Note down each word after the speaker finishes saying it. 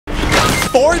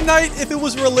Fortnite if it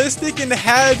was realistic and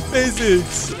had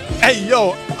physics. Hey,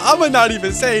 yo, I'ma not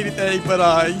even say anything, but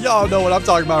y'all know what I'm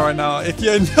talking about right now. If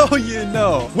you know, you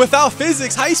know. Without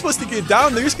physics, how you supposed to get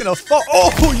down there? You're just gonna fall.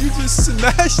 Oh, you just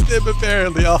smashed him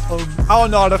apparently. I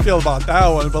don't know how to feel about that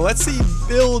one, but let's see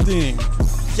building.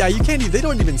 Yeah, you can't even, they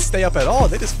don't even stay up at all.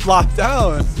 They just flop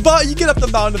down. But you get up the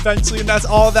mountain eventually, and that's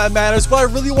all that matters. What I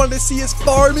really wanted to see is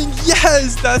farming.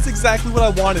 Yes, that's exactly what I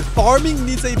wanted. Farming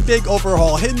needs a big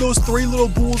overhaul. Hitting those 3 little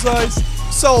bullseyes,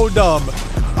 so dumb.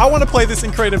 I want to play this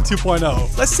in Creative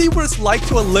 2.0. Let's see what it's like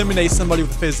to eliminate somebody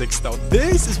with physics, though.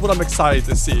 This is what I'm excited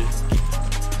to see.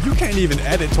 You can't even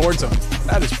edit towards them.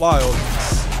 That is wild.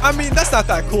 I mean, that's not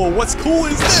that cool. What's cool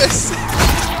is this.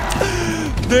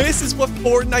 This is what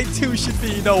Fortnite 2 should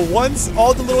be. You know, once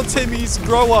all the little Timmies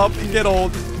grow up and get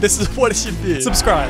old, this is what it should be. Subscribe.